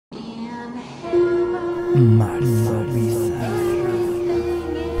Marzo Bizarro.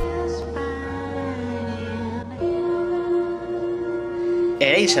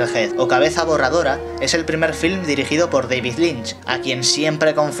 Eraserhead, o Cabeza Borradora, es el primer film dirigido por David Lynch, a quien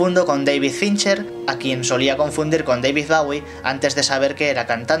siempre confundo con David Fincher, a quien solía confundir con David Bowie antes de saber que era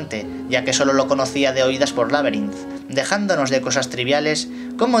cantante, ya que solo lo conocía de oídas por Labyrinth. Dejándonos de cosas triviales,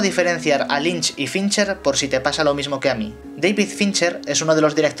 ¿cómo diferenciar a Lynch y Fincher por si te pasa lo mismo que a mí? David Fincher es uno de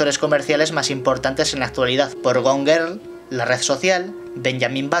los directores comerciales más importantes en la actualidad, por Gone Girl, La Red Social,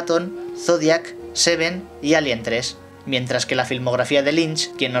 Benjamin Button, Zodiac, Seven y Alien 3. Mientras que la filmografía de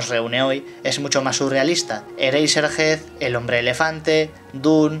Lynch, quien nos reúne hoy, es mucho más surrealista. Eraserhead, El Hombre Elefante,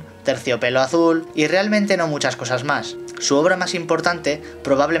 Dune, Terciopelo Azul y realmente no muchas cosas más. Su obra más importante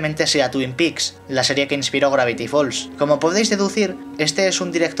probablemente sea Twin Peaks, la serie que inspiró Gravity Falls. Como podéis deducir, este es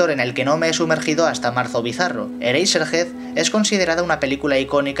un director en el que no me he sumergido hasta Marzo Bizarro. Eraserhead es considerada una película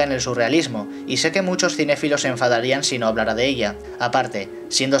icónica en el surrealismo, y sé que muchos cinéfilos se enfadarían si no hablara de ella. Aparte,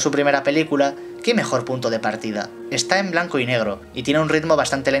 siendo su primera película, ¿qué mejor punto de partida? Está en blanco y negro, y tiene un ritmo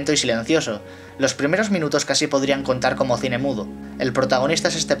bastante lento y silencioso. Los primeros minutos casi podrían contar como cine mudo. El protagonista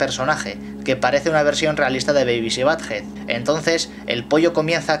es este personaje, que parece una versión realista de Beavis y Butthead. Entonces, el pollo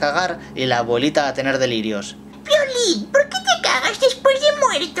comienza a cagar y la abuelita a tener delirios. Piolín, ¿por qué te cagas después de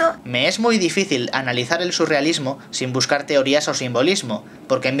muerto? Me es muy difícil analizar el surrealismo sin buscar teorías o simbolismo,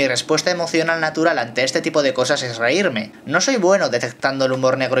 porque mi respuesta emocional natural ante este tipo de cosas es reírme. No soy bueno detectando el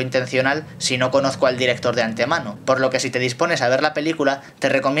humor negro intencional si no conozco al director de antemano, por lo que si te dispones a ver la película, te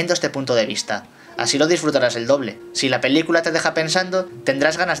recomiendo este punto de vista. Así lo disfrutarás el doble. Si la película te deja pensando,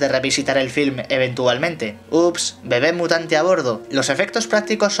 tendrás ganas de revisitar el film eventualmente. Ups, bebé mutante a bordo. Los efectos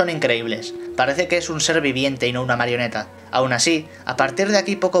prácticos son increíbles. Parece que es un ser viviente y no una marioneta. Aún así, a partir de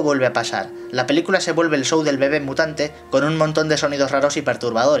aquí poco vuelve a pasar. La película se vuelve el show del bebé mutante con un montón de sonidos raros y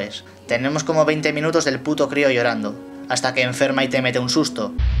perturbadores. Tenemos como 20 minutos del puto crío llorando, hasta que enferma y te mete un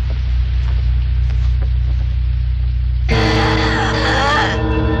susto.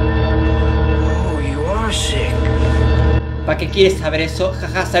 ¿Para qué quieres saber eso?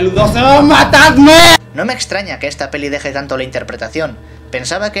 Jaja, saludos. ¡Oh, matadme! No me extraña que esta peli deje tanto la interpretación.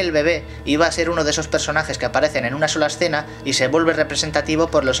 Pensaba que el bebé iba a ser uno de esos personajes que aparecen en una sola escena y se vuelve representativo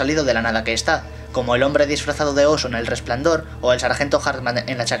por lo salido de la nada que está, como el hombre disfrazado de oso en El Resplandor o el sargento Hartman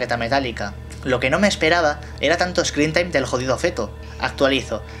en La Chaqueta Metálica. Lo que no me esperaba era tanto screen time del jodido feto.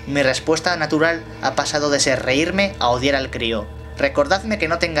 Actualizo, mi respuesta natural ha pasado de ser reírme a odiar al crío. Recordadme que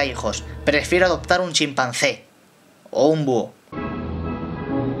no tenga hijos, prefiero adoptar un chimpancé. O un búho.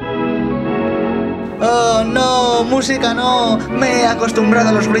 ¡Oh, no! ¡Música no! Me he acostumbrado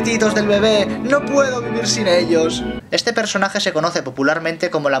a los grititos del bebé. ¡No puedo vivir sin ellos! Este personaje se conoce popularmente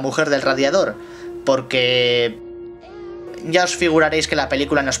como la mujer del radiador, porque... ya os figuraréis que la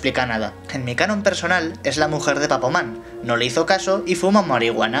película no explica nada. En mi canon personal es la mujer de Papoman. No le hizo caso y fuma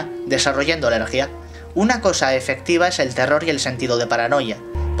marihuana, desarrollando alergia. Una cosa efectiva es el terror y el sentido de paranoia.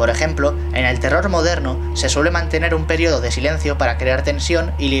 Por ejemplo, en el terror moderno se suele mantener un periodo de silencio para crear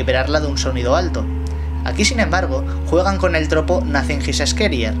tensión y liberarla de un sonido alto. Aquí, sin embargo, juegan con el tropo Nothing is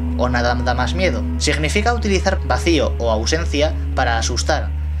scarier, o nada da más miedo. Significa utilizar vacío o ausencia para asustar.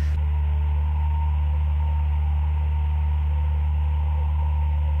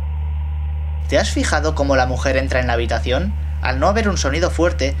 ¿Te has fijado cómo la mujer entra en la habitación? Al no haber un sonido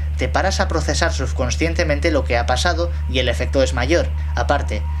fuerte, te paras a procesar subconscientemente lo que ha pasado y el efecto es mayor.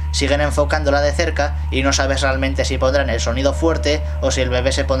 Aparte, siguen enfocándola de cerca y no sabes realmente si pondrán el sonido fuerte o si el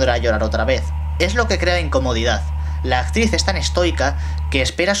bebé se pondrá a llorar otra vez. Es lo que crea incomodidad. La actriz es tan estoica que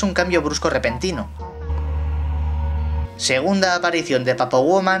esperas un cambio brusco repentino. Segunda aparición de Papo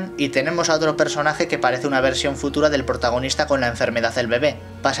Woman y tenemos a otro personaje que parece una versión futura del protagonista con la enfermedad del bebé.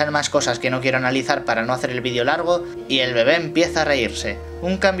 Pasan más cosas que no quiero analizar para no hacer el vídeo largo y el bebé empieza a reírse.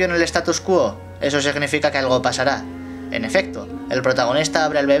 ¿Un cambio en el status quo? Eso significa que algo pasará. En efecto, el protagonista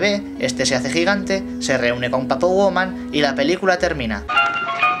abre al bebé, este se hace gigante, se reúne con Papo Woman y la película termina.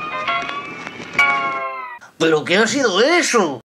 ¿Pero qué ha sido eso?